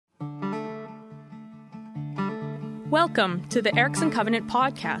Welcome to the Erickson Covenant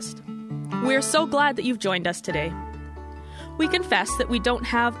podcast. We are so glad that you've joined us today. We confess that we don't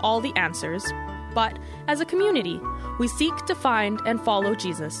have all the answers, but as a community, we seek to find and follow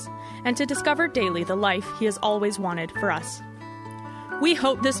Jesus and to discover daily the life he has always wanted for us. We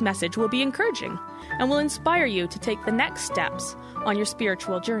hope this message will be encouraging and will inspire you to take the next steps on your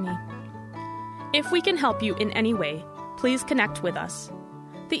spiritual journey. If we can help you in any way, please connect with us.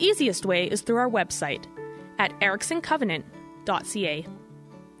 The easiest way is through our website at ericksoncovenant.ca.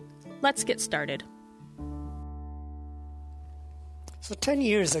 Let's get started. So 10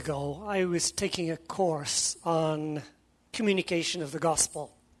 years ago, I was taking a course on communication of the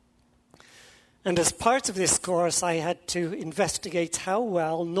gospel. And as part of this course, I had to investigate how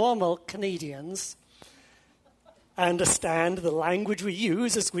well normal Canadians understand the language we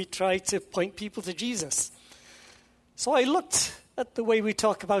use as we try to point people to Jesus. So I looked at the way we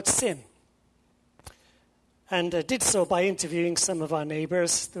talk about sin. And I did so by interviewing some of our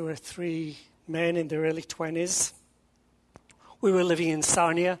neighbors. There were 3 men in their early 20s. We were living in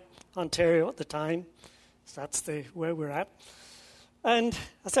Sarnia, Ontario at the time. So that's where we're at. And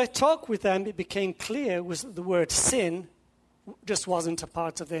as I talked with them, it became clear was that the word sin just wasn't a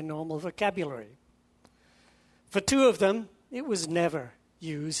part of their normal vocabulary. For 2 of them, it was never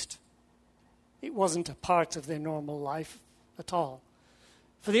used. It wasn't a part of their normal life at all.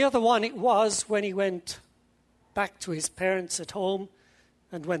 For the other one, it was when he went back to his parents at home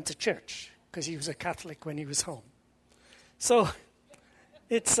and went to church, because he was a Catholic when he was home. So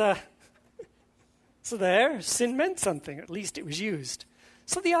it's so there, sin meant something, at least it was used.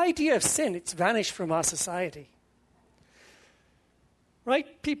 So the idea of sin, it's vanished from our society.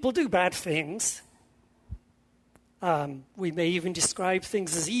 Right? People do bad things. We may even describe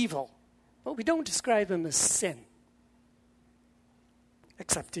things as evil, but we don't describe them as sin,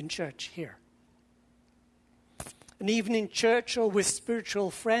 except in church here. And even in church or with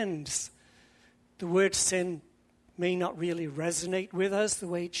spiritual friends, the word sin may not really resonate with us the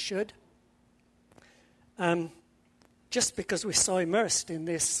way it should. Just because we're so immersed in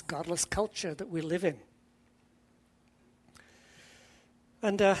this godless culture that we live in.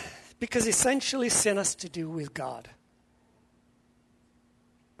 And because essentially sin has to do with God.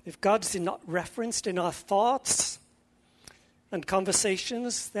 If God's not referenced in our thoughts and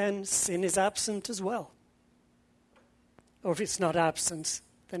conversations, then sin is absent as well. Or if it's not absent,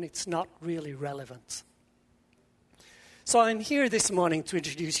 then it's not really relevant. So I'm here this morning to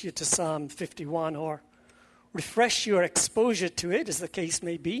introduce you to Psalm 51, or refresh your exposure to it, as the case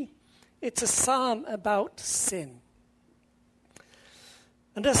may be. It's a psalm about sin.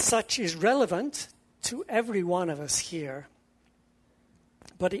 And as such is relevant to every one of us here.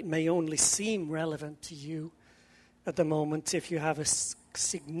 But it may only seem relevant to you at the moment if you have a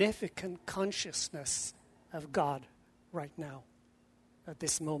significant consciousness of God right now, at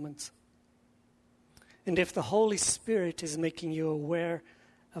this moment. And if the Holy Spirit is making you aware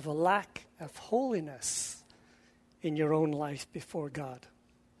of a lack of holiness in your own life before God.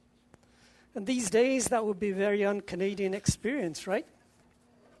 And these days, that would be a very un-Canadian experience, right?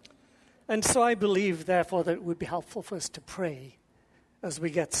 And so I believe, therefore, that it would be helpful for us to pray as we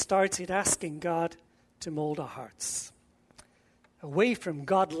get started, asking God to mold our hearts away from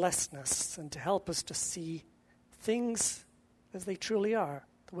godlessness and to help us to see things as they truly are,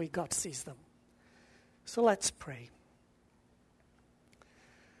 the way God sees them. So let's pray.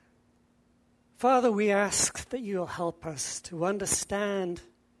 Father, we ask that you'll help us to understand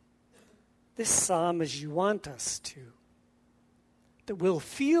this psalm as you want us to, that we'll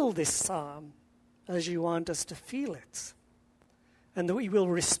feel this psalm as you want us to feel it, and that we will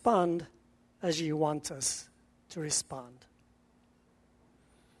respond as you want us to respond.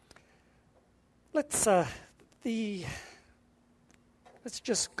 Let's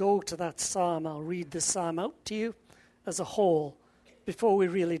just go to that psalm. I'll read the psalm out to you as a whole before we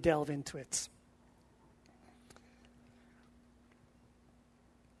really delve into it.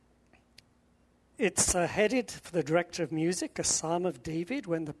 It's headed for the director of music, a psalm of David,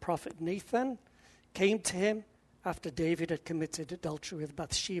 when the prophet Nathan came to him after David had committed adultery with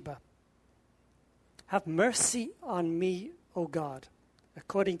Bathsheba. Have mercy on me, O God,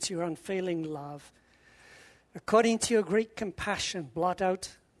 according to your unfailing love. According to your great compassion, blot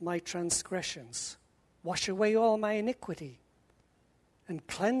out my transgressions. Wash away all my iniquity and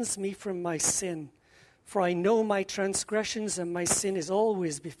cleanse me from my sin. For I know my transgressions and my sin is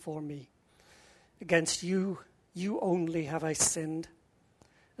always before me. Against you, you only have I sinned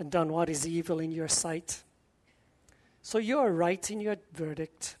and done what is evil in your sight. So you are right in your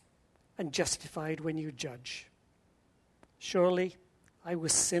verdict and justified when you judge. Surely I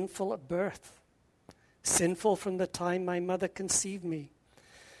was sinful at birth, sinful from the time my mother conceived me.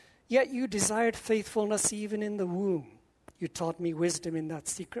 Yet you desired faithfulness even in the womb. You taught me wisdom in that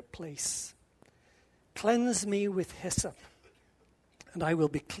secret place. Cleanse me with hyssop, and I will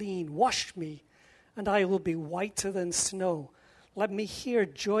be clean. Wash me, and I will be whiter than snow. Let me hear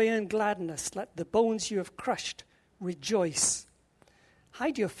joy and gladness. Let the bones you have crushed rejoice.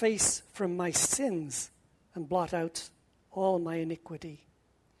 Hide your face from my sins and blot out all my iniquity.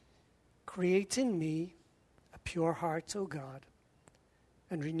 Create in me a pure heart, O God,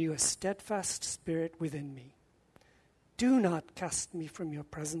 and renew a steadfast spirit within me. Do not cast me from your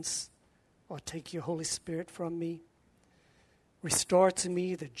presence or take your Holy Spirit from me. Restore to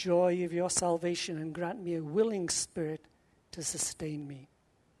me the joy of your salvation and grant me a willing spirit to sustain me.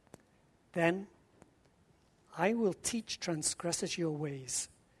 Then I will teach transgressors your ways,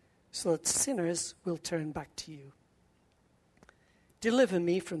 so that sinners will turn back to you. Deliver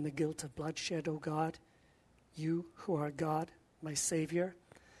me from the guilt of bloodshed, O God, you who are God, my Savior,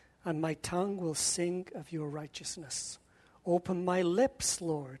 and my tongue will sing of your righteousness. Open my lips,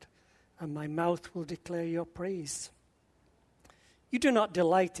 Lord, and my mouth will declare your praise. You do not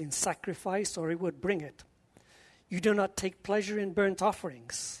delight in sacrifice, or it would bring it. You do not take pleasure in burnt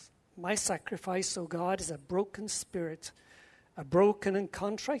offerings. My sacrifice, O God, is a broken spirit, a broken and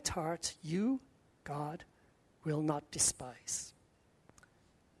contrite heart. You, God, will not despise.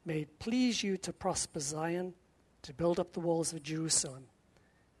 May it please you to prosper Zion, to build up the walls of Jerusalem.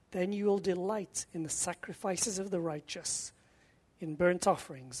 Then you will delight in the sacrifices of the righteous, in burnt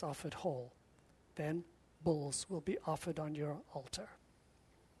offerings offered whole. Then bulls will be offered on your altar.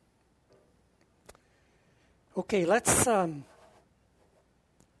 Okay, let's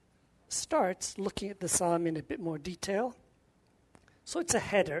start looking at the psalm in a bit more detail. So it's a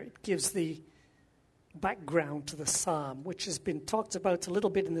header. It gives the background to the psalm, which has been talked about a little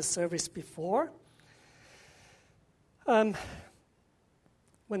bit in the service before. When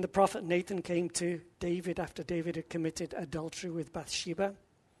the prophet Nathan came to David after David had committed adultery with Bathsheba.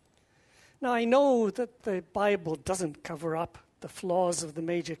 Now, I know that the Bible doesn't cover up the flaws of the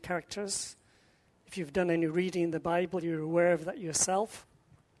major characters. If you've done any reading in the Bible, you're aware of that yourself.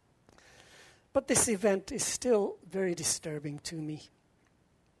 But this event is still very disturbing to me.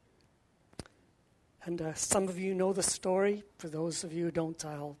 And some of you know the story. For those of you who don't,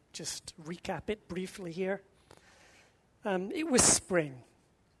 I'll just recap it briefly here. It was spring.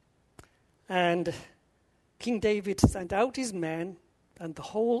 And King David sent out his men and the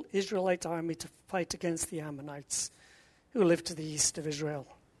whole Israelite army to fight against the Ammonites who lived to the east of Israel.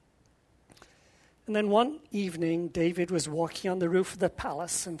 And then one evening, David was walking on the roof of the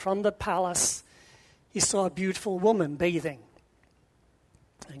palace, and from the palace, he saw a beautiful woman bathing.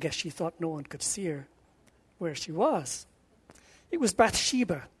 I guess she thought no one could see her where she was. It was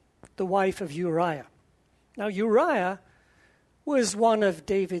Bathsheba, the wife of Uriah. Now, Uriah was one of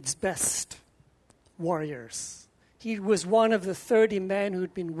David's best warriors. He was one of the 30 men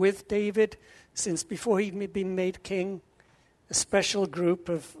who'd been with David since before he'd been made king. A special group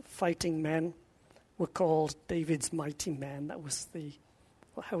of fighting men were called David's mighty men. That was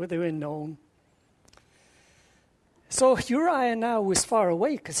how they were known. So Uriah now was far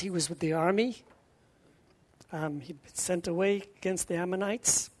away because he was with the army. He'd been sent away against the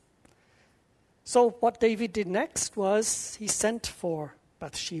Ammonites. So what David did next was he sent for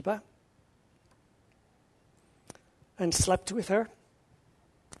Bathsheba and slept with her.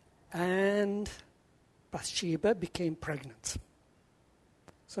 And Bathsheba became pregnant.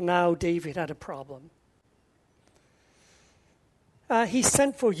 So now David had a problem. He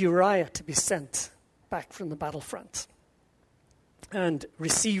sent for Uriah to be sent back from the battlefront and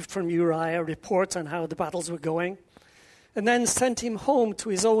received from Uriah a report on how the battles were going, and then sent him home to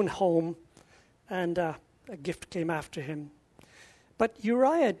his own home, and a gift came after him. But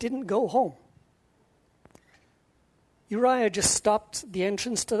Uriah didn't go home. Uriah just stopped at the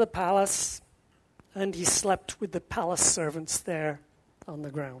entrance to the palace, and he slept with the palace servants there on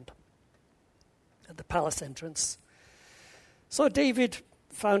the ground at the palace entrance. So David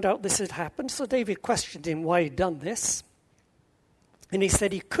found out this had happened, so David questioned him why he'd done this. And he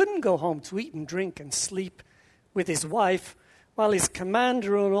said he couldn't go home to eat and drink and sleep with his wife while his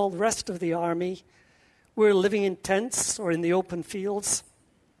commander and all the rest of the army were living in tents or in the open fields.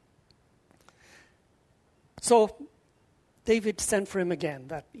 So David sent for him again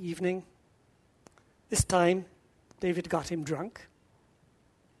that evening. This time, David got him drunk,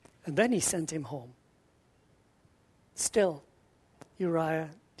 and then he sent him home. Still, Uriah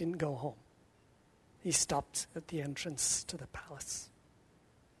didn't go home. He stopped at the entrance to the palace.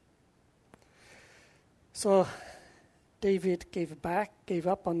 So David gave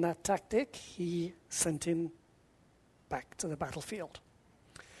up on that tactic, he sent him back to the battlefield.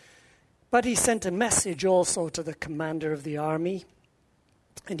 But he sent a message also to the commander of the army,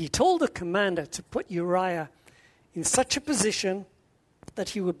 and he told the commander to put Uriah in such a position that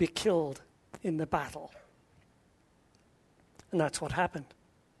he would be killed in the battle. And that's what happened.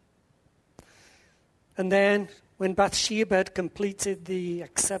 And then, when Bathsheba had completed the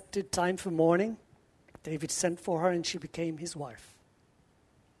accepted time for mourning, David sent for her and she became his wife.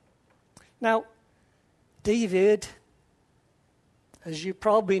 Now, David, as you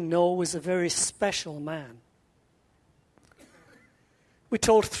probably know, was a very special man. We're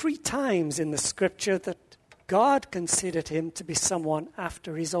told 3 times in the scripture that God considered him to be someone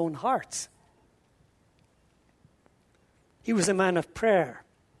after his own heart. He was a man of prayer.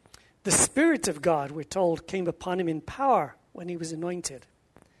 The Spirit of God, we're told, came upon him in power when he was anointed.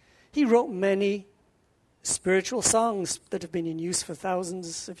 He wrote many spiritual songs that have been in use for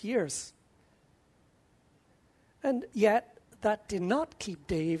thousands of years. And yet, that did not keep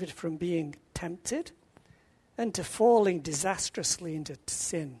David from being tempted and to falling disastrously into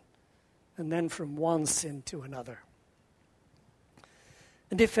sin, and then from one sin to another.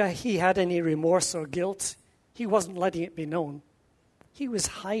 And if he had any remorse or guilt, he wasn't letting it be known. He was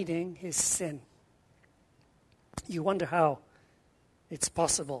hiding his sin. You wonder how it's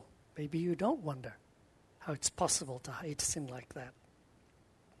possible. Maybe you don't wonder how it's possible to hide sin like that.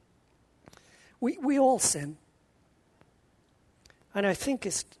 We all sin. And I think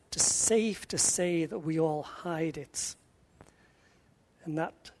it's safe to say that we all hide it. And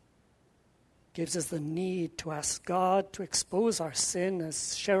that gives us the need to ask God to expose our sin, as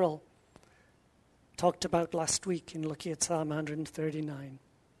Cheryl talked about last week in looking at Psalm 139.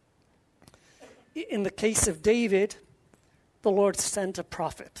 In the case of David, the Lord sent a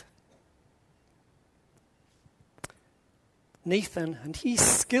prophet, Nathan, and he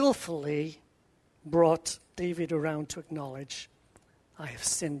skillfully brought David around to acknowledge, I have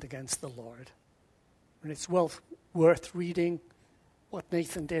sinned against the Lord. And it's well worth reading what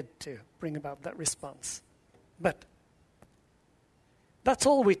Nathan did to bring about that response. But that's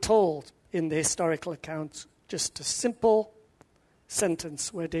all we're told in the historical account, just a simple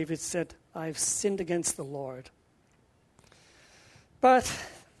sentence where David said, I've sinned against the Lord. But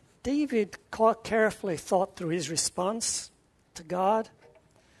David carefully thought through his response to God,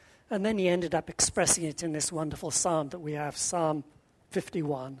 and then he ended up expressing it in this wonderful psalm that we have, Psalm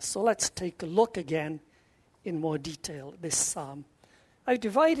 51. So let's take a look again in more detail at this psalm. I've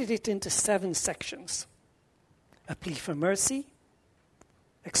divided it into 7 sections. A plea for mercy,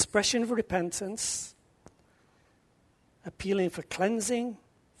 expression of repentance, appealing for cleansing,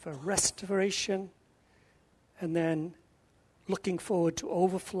 for restoration, and then looking forward to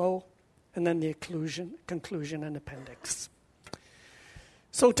overflow, and then the conclusion and appendix.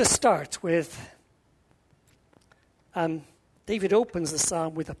 So to start with, David opens the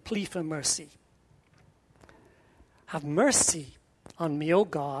psalm with a plea for mercy. Have mercy on me, O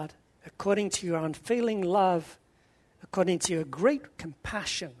God, according to your unfailing love, according to your great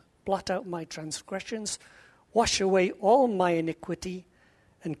compassion. Blot out my transgressions, wash away all my iniquity,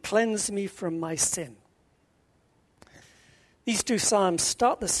 and cleanse me from my sin. These two verses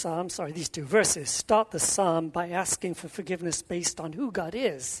start the psalm by asking for forgiveness based on who God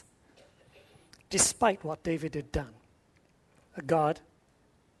is, despite what David had done. A God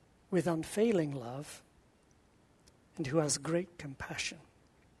with unfailing love and who has great compassion.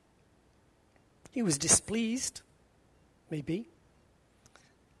 He was displeased, maybe.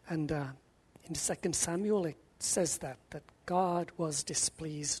 And in 2 Samuel it says that God was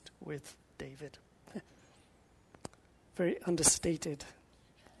displeased with David. Very understated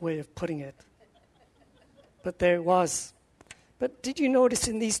way of putting it. But there it was. But did you notice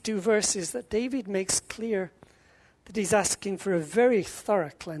in these 2 verses that David makes clear that he's asking for a very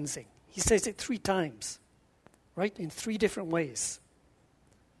thorough cleansing? He says it 3 times, right? In 3 different ways.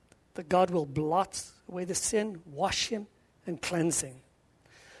 That God will blot away the sin, wash him, and cleanse him.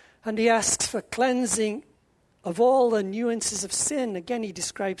 And he asks for cleansing of all the nuances of sin. Again, he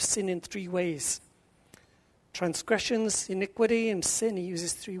describes sin in 3 ways. Transgressions, iniquity, and sin. He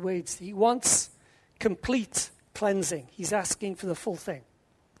uses 3 words. He wants complete cleansing. He's asking for the full thing.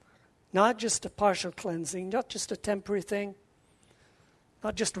 Not just a partial cleansing, not just a temporary thing,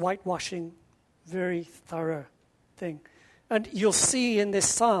 not just whitewashing, very thorough thing. And you'll see in this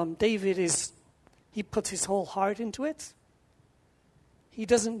psalm, he puts his whole heart into it. He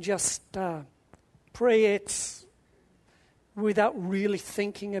doesn't just pray it without really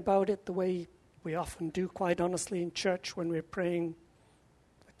thinking about it the way we often do, quite honestly, in church when we're praying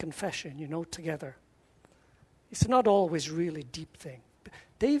a confession, together. It's not always really deep thing.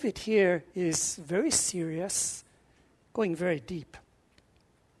 David here is very serious, going very deep.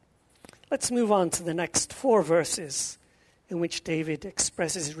 Let's move on to the next 4 verses in which David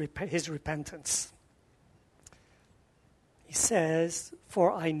expresses his repentance. He says,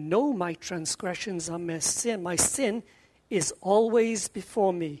 "For I know my transgressions are my sin. My sin is always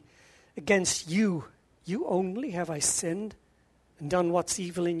before me. Against you, you only have I sinned and done what's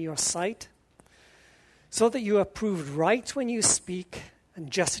evil in your sight, so that you are proved right when you speak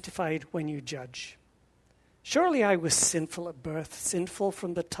and justified when you judge. Surely I was sinful at birth, sinful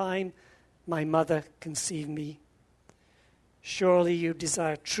from the time my mother conceived me. Surely you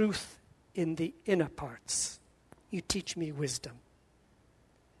desire truth in the inner parts. You teach me wisdom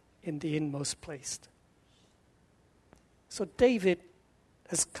in the inmost place." So David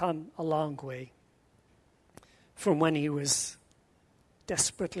has come a long way from when he was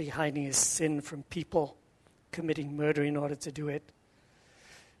desperately hiding his sin from people, committing murder in order to do it,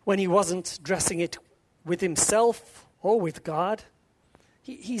 when he wasn't addressing it with himself or with God.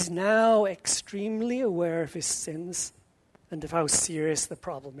 He's now extremely aware of his sins and of how serious the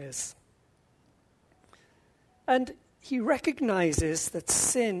problem is. And he recognizes that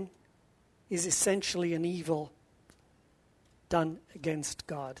sin is essentially an evil done against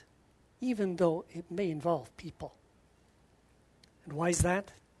God, even though it may involve people. And why is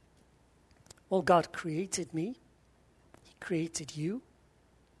that? Well, God created me. He created you.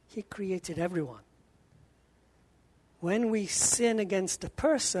 He created everyone. When we sin against a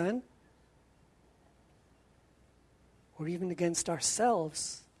person, or even against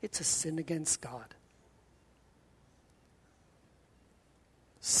ourselves, it's a sin against God.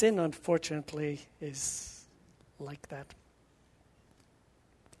 Sin, unfortunately, is like that.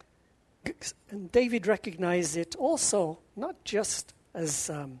 And David recognized it also, not just as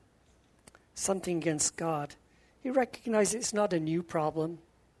something against God. He recognized it's not a new problem.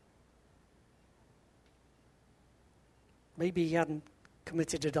 Maybe he hadn't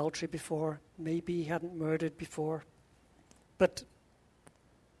committed adultery before. Maybe he hadn't murdered before. But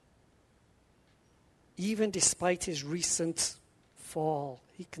even despite his recent fall,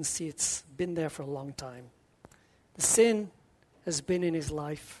 he can see it's been there for a long time. The sin has been in his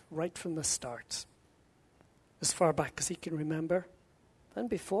life right from the start, as far back as he can remember, and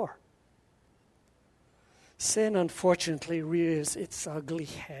before. Sin, unfortunately, rears its ugly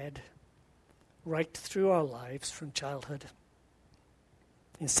head right through our lives from childhood.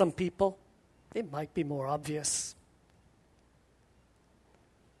 In some people, it might be more obvious.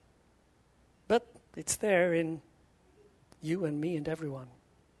 But it's there in you and me and everyone.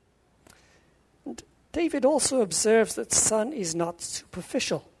 And David also observes that sin is not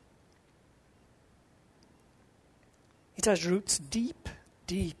superficial. It has roots deep,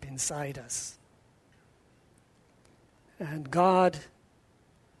 deep inside us. And God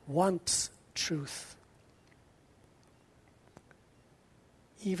wants truth,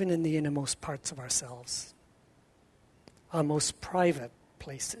 even in the innermost parts of ourselves, our most private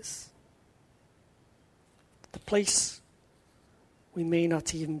places, the place we may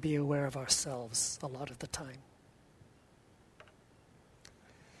not even be aware of ourselves a lot of the time.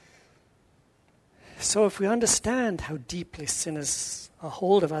 So if we understand how deeply sin has a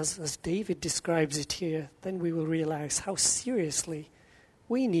hold of us, as David describes it here, then we will realize how seriously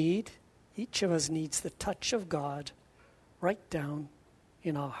each of us needs the touch of God right down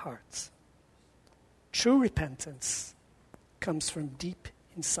in our hearts. True repentance comes from deep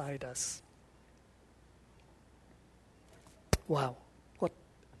inside us. Wow, what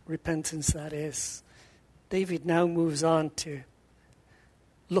repentance that is. David now moves on to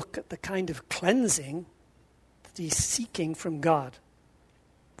look at the kind of cleansing that he's seeking from God.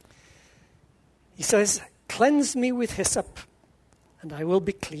 He says, "Cleanse me with hyssop, and I will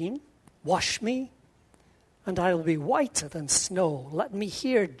be clean. Wash me, and I will be whiter than snow. Let me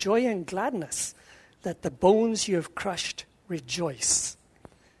hear joy and gladness. Let the bones you have crushed rejoice.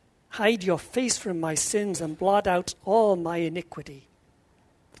 Hide your face from my sins and blot out all my iniquity."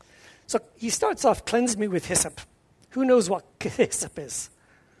 So he starts off, "Cleanse me with hyssop." Who knows what hyssop is?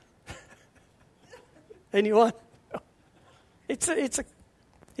 Anyone? It's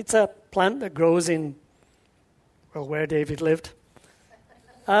a plant that grows in, well, where David lived.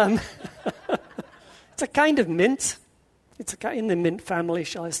 It's a kind of mint. It's in the mint family,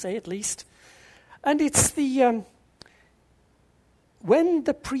 shall I say, at least. And it's when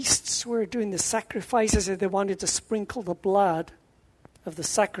the priests were doing the sacrifices, they wanted to sprinkle the blood of the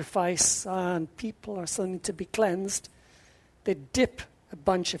sacrifice on people or something to be cleansed, they'd dip a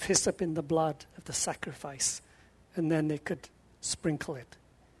bunch of hyssop in the blood of the sacrifice, and then they could sprinkle it.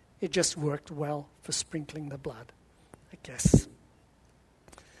 It just worked well for sprinkling the blood, I guess.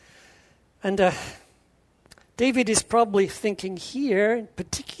 And David is probably thinking here,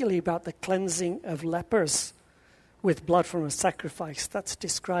 particularly about the cleansing of lepers with blood from a sacrifice. That's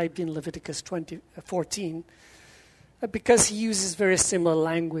described in Leviticus 14, because he uses very similar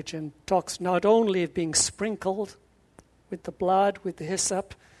language and talks not only of being sprinkled with the blood, with the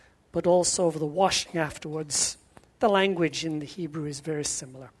hyssop, but also of the washing afterwards. The language in the Hebrew is very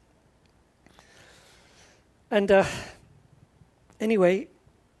similar. And anyway,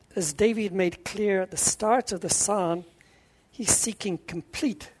 as David made clear at the start of the psalm, he's seeking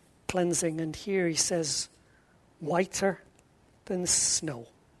complete cleansing. And here he says, whiter than snow.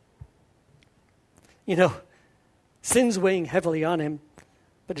 You know, sin's weighing heavily on him,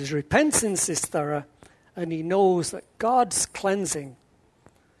 but his repentance is thorough, and he knows that God's cleansing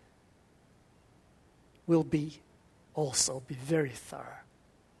will also be very thorough.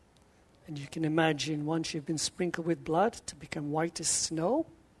 And you can imagine once you've been sprinkled with blood to become white as snow,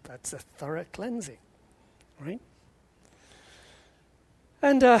 that's a thorough cleansing, right?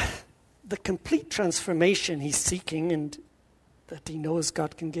 And the complete transformation he's seeking and that he knows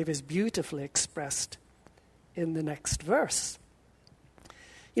God can give is beautifully expressed in the next verse.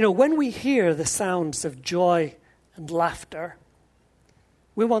 You know, when we hear the sounds of joy and laughter,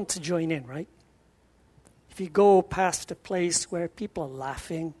 we want to join in, right? If you go past a place where people are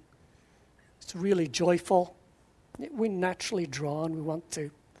laughing, it's really joyful, we're naturally drawn. We want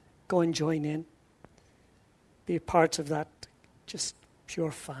to go and join in, be a part of that, just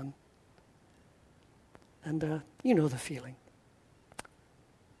pure fun. And you know the feeling.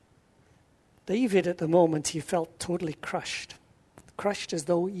 David, at the moment, he felt totally crushed as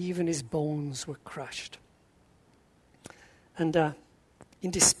though even his bones were crushed. And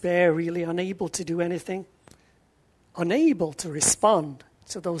in despair, really unable to do anything, unable to respond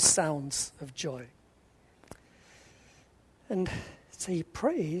to those sounds of joy. And so he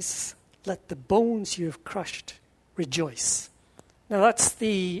prays, let the bones you have crushed rejoice. Now that's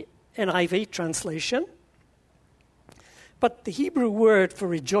the NIV translation. But the Hebrew word for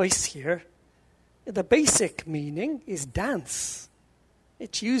rejoice here, the basic meaning is dance.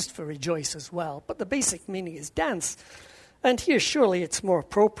 It's used for rejoice as well, but the basic meaning is dance. And here surely it's more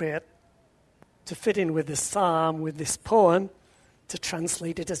appropriate to fit in with this psalm, with this poem, to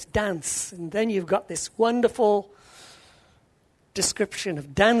translate it as dance. And then you've got this wonderful description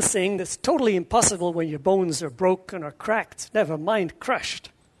of dancing that's totally impossible when your bones are broken or cracked, never mind crushed.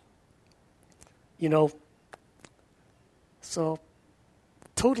 You know, so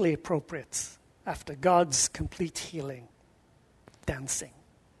totally appropriate after God's complete healing, dancing,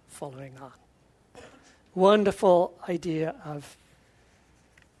 following on. Wonderful idea of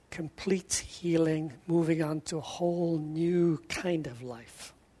complete healing, moving on to a whole new kind of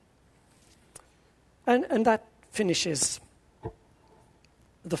life. And that finishes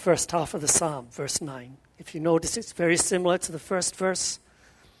the first half of the psalm, verse 9. If you notice, it's very similar to the first verse.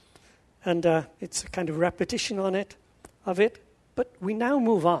 And it's a kind of repetition of it. But we now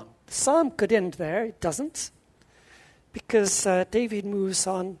move on. The psalm could end there. It doesn't. Because David moves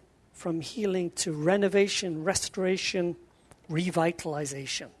on from healing to renovation, restoration,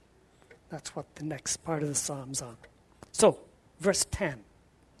 revitalization. That's what the next part of the psalm's on. So, verse 10.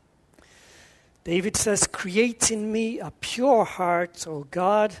 David says, create in me a pure heart, O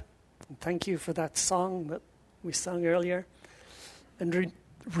God. And thank you for that song that we sang earlier. And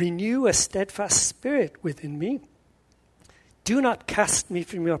renew a steadfast spirit within me. Do not cast me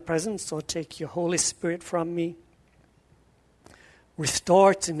from your presence or take your Holy Spirit from me.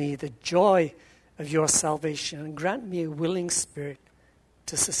 Restore to me the joy of your salvation and grant me a willing spirit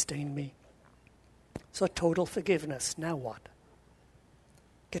to sustain me. So total forgiveness. Now what?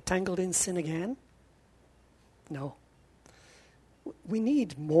 Get tangled in sin again? No. We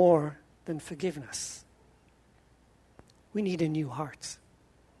need more than forgiveness. We need a new heart.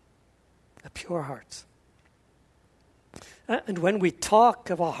 A pure heart. And when we talk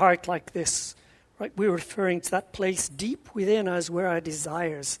of a heart like this, right, we're referring to that place deep within us where our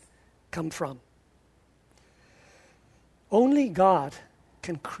desires come from. Only God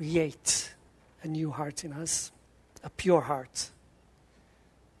can create a new heart in us, a pure heart.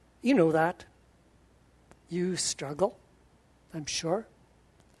 You know that. You struggle, I'm sure,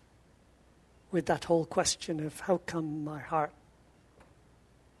 with that whole question of how come my heart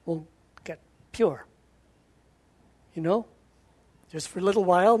won't get pure. You know? Just for a little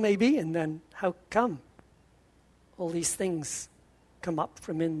while maybe, and then how come all these things come up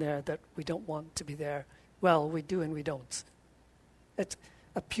from in there that we don't want to be there? Well, we do and we don't. It's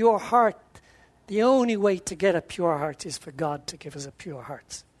a pure heart. The only way to get a pure heart is for God to give us a pure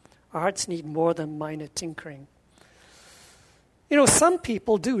heart. Our hearts need more than minor tinkering. Some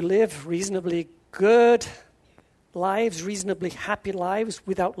people do live reasonably good lives, reasonably happy lives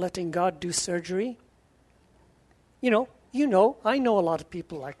without letting God do surgery. I know a lot of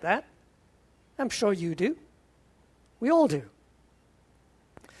people like that. I'm sure you do. We all do.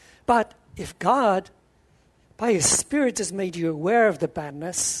 But if God, by His Spirit, has made you aware of the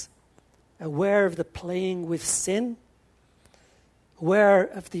badness, aware of the playing with sin, aware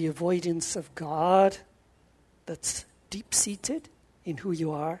of the avoidance of God that's deep-seated in who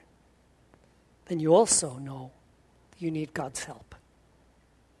you are, then you also know you need God's help.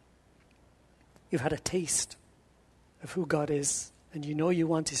 You've had a taste of who God is, and you know you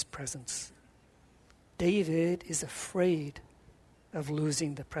want His presence. David is afraid of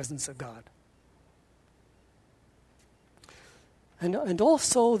losing the presence of God. And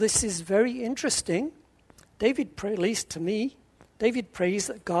also, this is very interesting. David, at least to me, David prays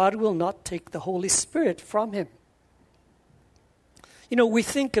that God will not take the Holy Spirit from him. We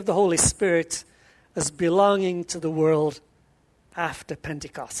think of the Holy Spirit as belonging to the world after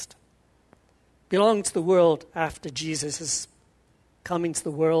Pentecost. Belonging to the world after Jesus has come into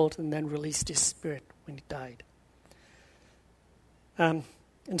the world and then released His Spirit when He died. And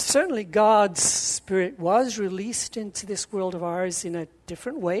certainly God's Spirit was released into this world of ours in a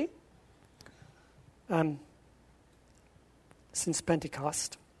different way since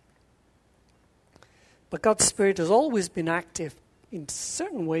Pentecost. But God's Spirit has always been active in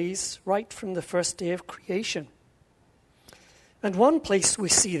certain ways right from the first day of creation. And one place we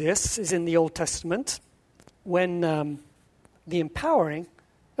see this is in the Old Testament when the empowering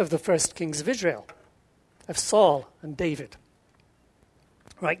of the first kings of Israel, of Saul and David.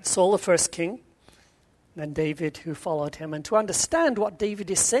 Right, Saul the first king, then David who followed him. And to understand what David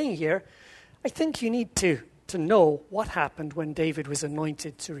is saying here, I think you need to know what happened when David was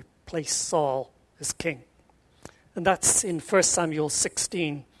anointed to replace Saul as king. And that's in 1 Samuel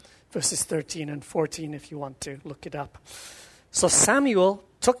 16, verses 13 and 14, if you want to look it up. So Samuel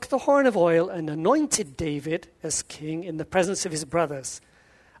took the horn of oil and anointed David as king in the presence of his brothers.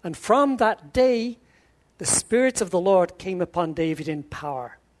 And from that day, the Spirit of the Lord came upon David in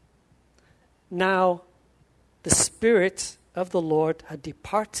power. Now, the Spirit of the Lord had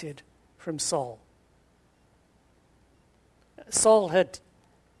departed from Saul. Saul had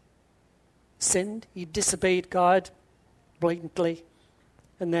sinned. He disobeyed God blatantly,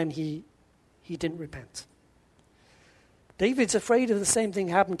 and then he didn't repent. David's afraid of the same thing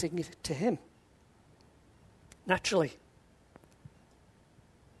happening to him. Naturally.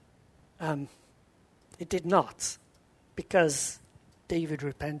 It did not, because David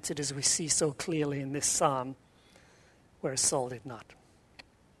repented, as we see so clearly in this psalm, whereas Saul did not.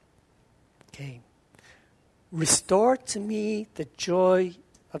 Okay. Restore to me the joy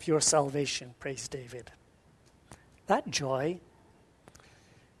of your salvation, prays David. That joy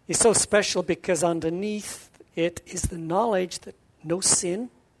is so special because underneath it is the knowledge that no sin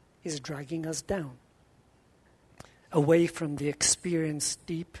is dragging us down, away from the experienced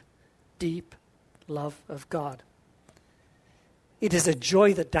deep, deep love of God. It is a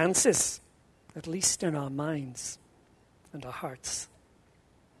joy that dances, at least in our minds and our hearts.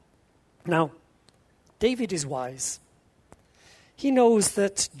 Now, David is wise. He knows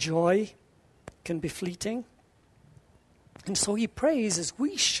that joy can be fleeting. And so he prays, as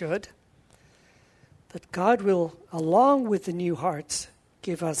we should, that God will, along with the new heart,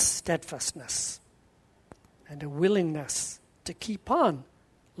 give us steadfastness and a willingness to keep on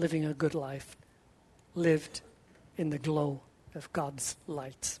living a good life, lived in the glow of God's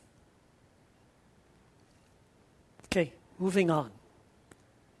light. Okay, moving on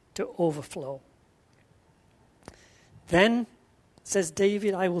to overflow. Then, says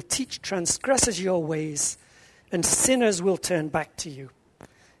David, I will teach transgressors your ways, and sinners will turn back to you.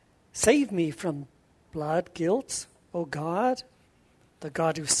 Save me from blood guilt, O God, the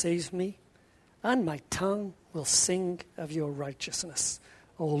God who saves me, and my tongue will sing of your righteousness.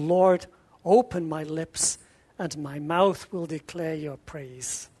 O Lord, open my lips, and my mouth will declare your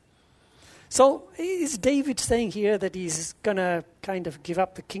praise. So is David saying here that he's going to kind of give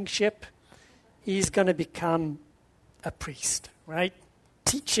up the kingship? He's going to become a priest, right?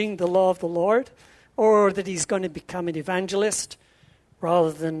 Teaching the law of the Lord, or that he's going to become an evangelist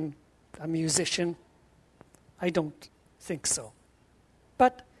rather than a musician? I don't think so.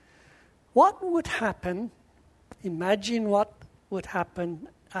 But what would happen, imagine what would happen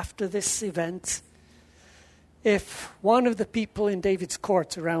after this event if one of the people in David's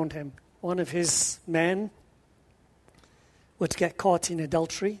court around him, one of his men, would get caught in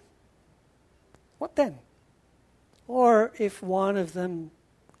adultery? What then? Or if one of them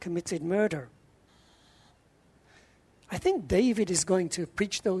committed murder. I think David is going to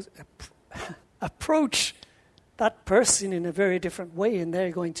approach that person in a very different way, and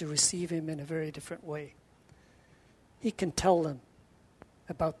they're going to receive him in a very different way. He can tell them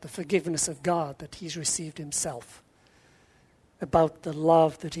about the forgiveness of God that he's received himself, about the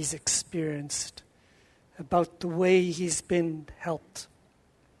love that he's experienced, about the way he's been helped.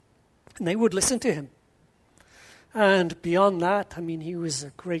 And they would listen to him. And beyond that, he was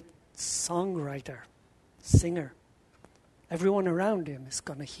a great songwriter, singer. Everyone around him is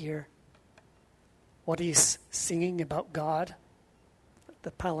going to hear what he's singing about God.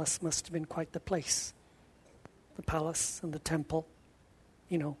 The palace must have been quite the place. The palace and the temple,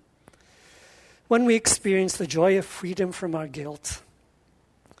 When we experience the joy of freedom from our guilt,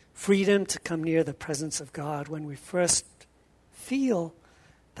 freedom to come near the presence of God, when we first feel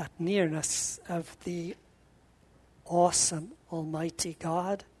that nearness of the awesome, almighty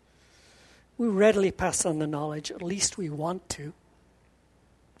God, we readily pass on the knowledge, at least we want to.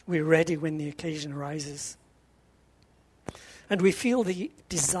 We're ready when the occasion arises. And we feel the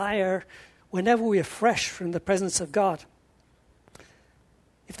desire whenever we are fresh from the presence of God.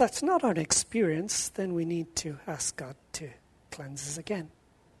 If that's not our experience, then we need to ask God to cleanse us again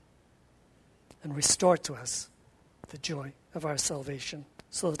and restore to us the joy of our salvation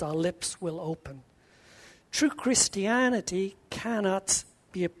so that our lips will open. True Christianity cannot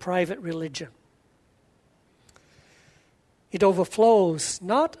be a private religion. It overflows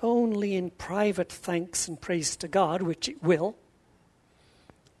not only in private thanks and praise to God, which it will,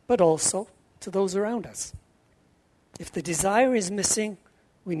 but also to those around us. If the desire is missing,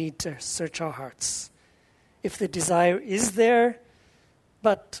 we need to search our hearts. If the desire is there,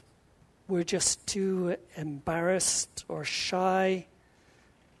 but we're just too embarrassed or shy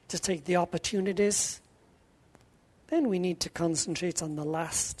to take the opportunities, then we need to concentrate on the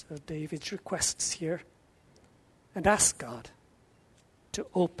last of David's requests here and ask God to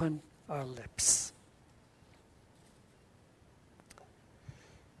open our lips.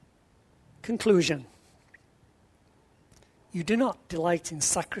 Conclusion. You do not delight in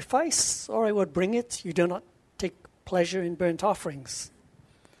sacrifice, or I would bring it. You do not take pleasure in burnt offerings.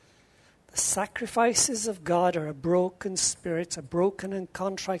 The sacrifices of God are a broken spirit, a broken and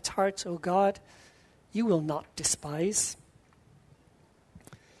contrite heart, O God, you will not despise.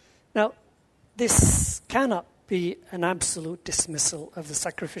 Now, this cannot be an absolute dismissal of the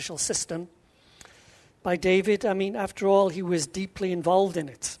sacrificial system by David. After all, he was deeply involved in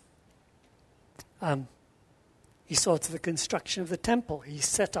it. He saw to the construction of the temple. He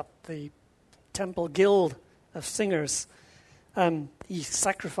set up the temple guild of singers. He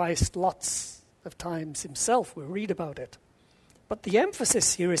sacrificed lots of times himself. We'll read about it. But the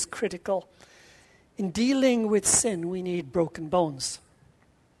emphasis here is critical. In dealing with sin, we need broken bones.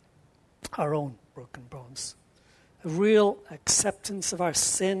 Our own broken bones. A real acceptance of our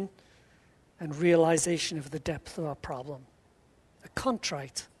sin and realization of the depth of our problem. A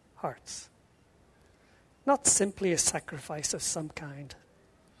contrite heart. Not simply a sacrifice of some kind.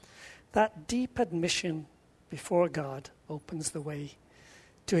 That deep admission before God opens the way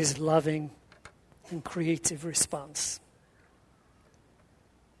to his loving and creative response.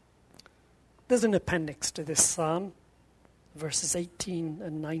 There's an appendix to this psalm, verses 18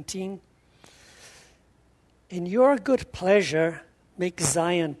 and 19. In your good pleasure, make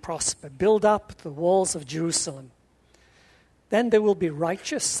Zion prosper. Build up the walls of Jerusalem. Then there will be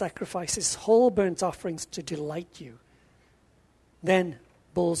righteous sacrifices, whole burnt offerings to delight you. Then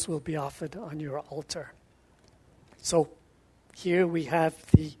bulls will be offered on your altar. So here we have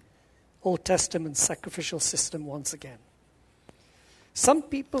the Old Testament sacrificial system once again. Some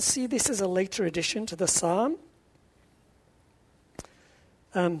people see this as a later addition to the psalm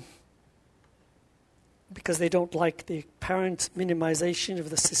because they don't like the apparent minimization of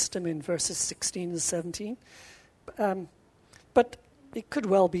the system in verses 16 and 17. But it could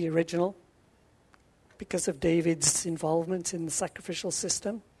well be original because of David's involvement in the sacrificial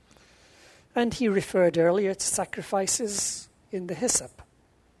system. And he referred earlier to sacrifices in the hyssop.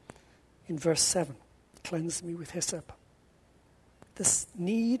 In verse 7, cleanse me with hyssop. This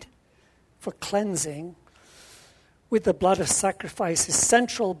need for cleansing with the blood of sacrifice is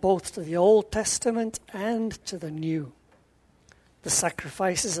central both to the Old Testament and to the New. The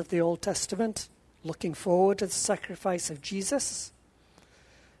sacrifices of the Old Testament, looking forward to the sacrifice of Jesus.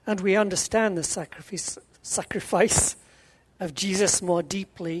 And we understand the sacrifice of Jesus more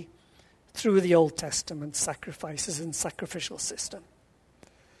deeply through the Old Testament sacrifices and sacrificial system.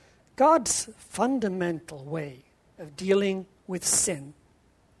 God's fundamental way of dealing with sin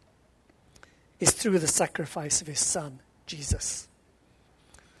is through the sacrifice of his Son, Jesus.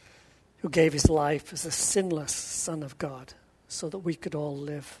 who gave his life as a sinless Son of God so that we could all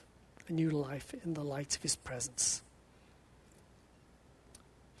live a new life in the light of his presence.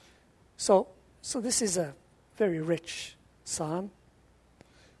 So this is a very rich psalm.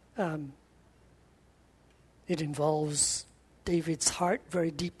 It involves David's heart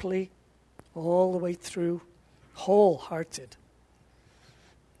very deeply, all the way through, wholehearted,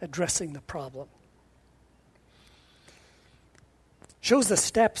 addressing the problem. Shows the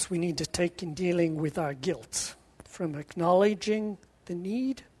steps we need to take in dealing with our guilt, from acknowledging the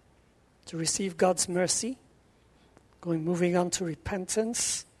need to receive God's mercy, moving on to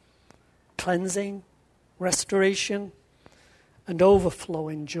repentance, cleansing, restoration, and overflow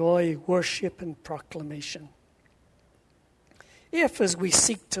in joy, worship, and proclamation. If, as we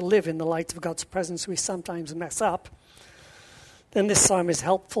seek to live in the light of God's presence, we sometimes mess up, then this psalm is a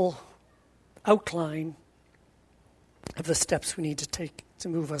helpful outline of the steps we need to take to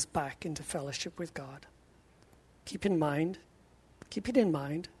move us back into fellowship with God. Keep it in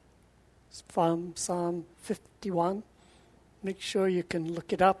mind, from Psalm 51. Make sure you can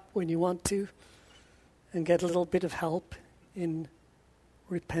look it up when you want to and get a little bit of help in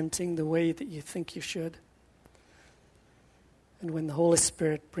repenting the way that you think you should. And when the Holy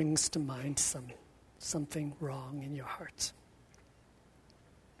Spirit brings to mind something wrong in your heart.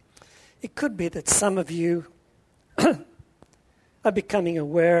 It could be that some of you are becoming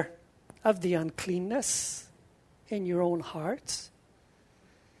aware of the uncleanness in your own heart,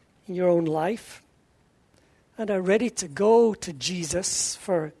 in your own life, and are ready to go to Jesus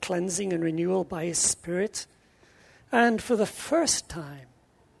for cleansing and renewal by his Spirit, and for the first time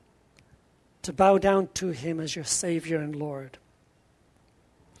to bow down to him as your Savior and Lord.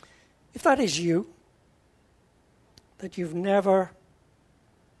 If that is you, that you've never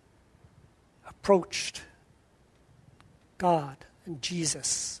approached God and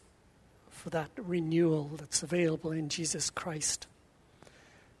Jesus for that renewal that's available in Jesus Christ,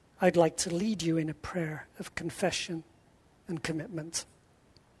 I'd like to lead you in a prayer of confession and commitment.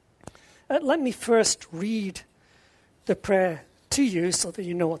 Let me first read the prayer to you so that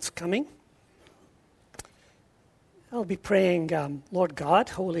you know what's coming. I'll be praying, Lord God,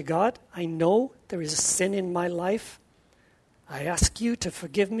 Holy God, I know there is a sin in my life. I ask you to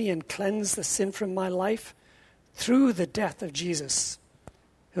forgive me and cleanse the sin from my life through the death of Jesus,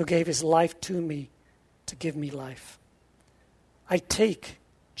 who gave his life to me to give me life. I take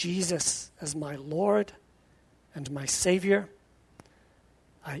Jesus as my Lord and my Savior.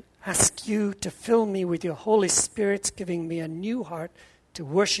 I ask you to fill me with your Holy Spirit, giving me a new heart to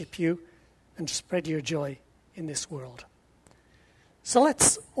worship you and spread your joy in this world. So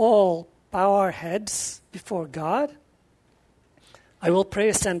let's all bow our heads before God. I will pray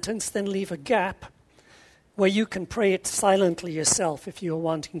a sentence, then leave a gap where you can pray it silently yourself if you're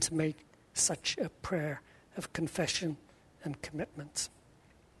wanting to make such a prayer of confession and commitment.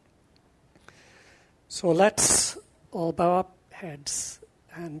 So let's all bow our heads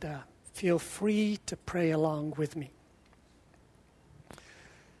and feel free to pray along with me.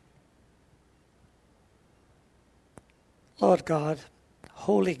 Lord God,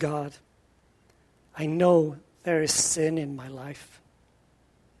 Holy God, I know there is sin in my life.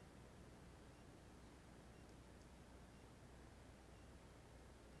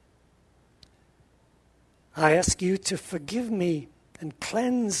 I ask you to forgive me and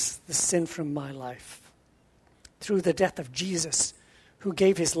cleanse the sin from my life through the death of Jesus, who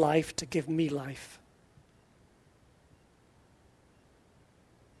gave his life to give me life.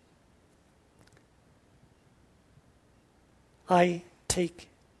 I take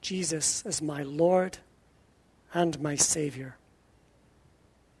Jesus as my Lord and my Savior.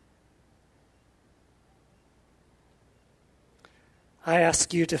 I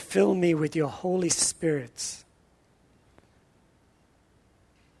ask you to fill me with your Holy Spirit,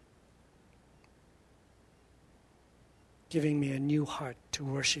 giving me a new heart to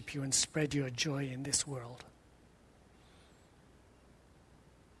worship you and spread your joy in this world.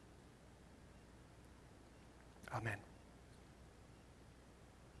 Amen.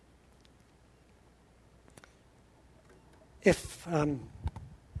 If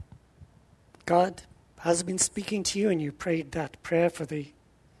God has been speaking to you and you prayed that prayer for the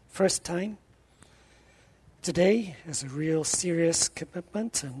first time, today is a real serious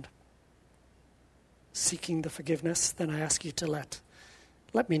commitment and seeking the forgiveness, then I ask you to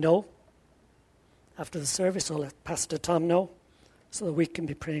let me know after the service, or let Pastor Tom know, so that we can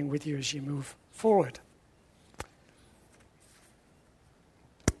be praying with you as you move forward.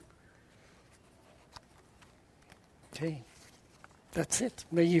 Okay, that's it.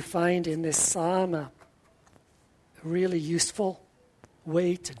 May you find in this psalm a really useful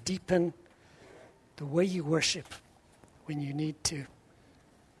way to deepen the way you worship when you need to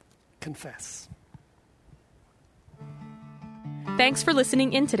confess. Thanks for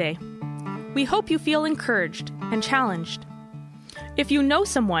listening in today. We hope you feel encouraged and challenged. If you know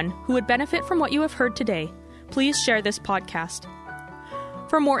someone who would benefit from what you have heard today, please share this podcast.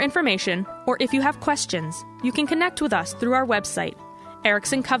 For more information, or if you have questions, you can connect with us through our website,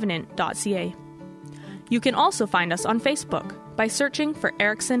 ericksoncovenant.ca. You can also find us on Facebook by searching for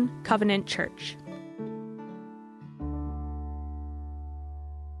Erickson Covenant Church.